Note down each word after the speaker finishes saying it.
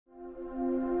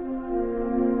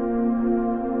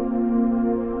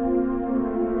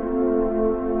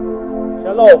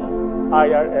Shalom,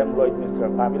 IRM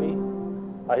Lloydminster family.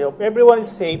 I hope everyone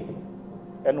is safe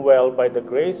and well by the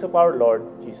grace of our Lord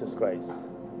Jesus Christ.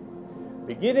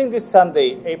 Beginning this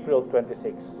Sunday, April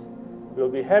 26, we'll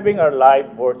be having our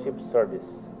live worship service,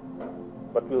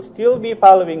 but we'll still be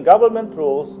following government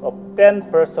rules of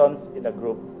 10 persons in a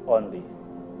group only.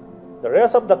 The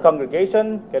rest of the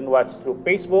congregation can watch through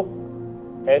Facebook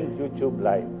and YouTube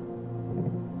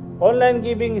Live. Online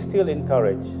giving is still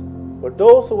encouraged. For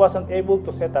those who wasn't able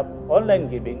to set up online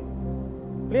giving,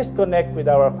 please connect with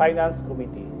our finance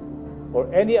committee or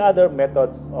any other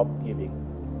methods of giving.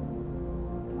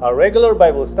 Our regular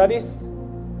Bible studies,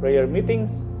 prayer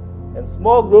meetings, and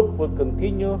small group will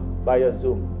continue via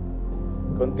Zoom.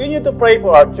 Continue to pray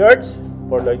for our church,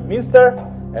 for Lloydminster,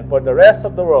 and for the rest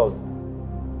of the world,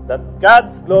 that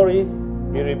God's glory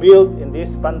be revealed in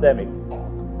this pandemic.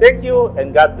 Thank you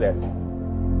and God bless.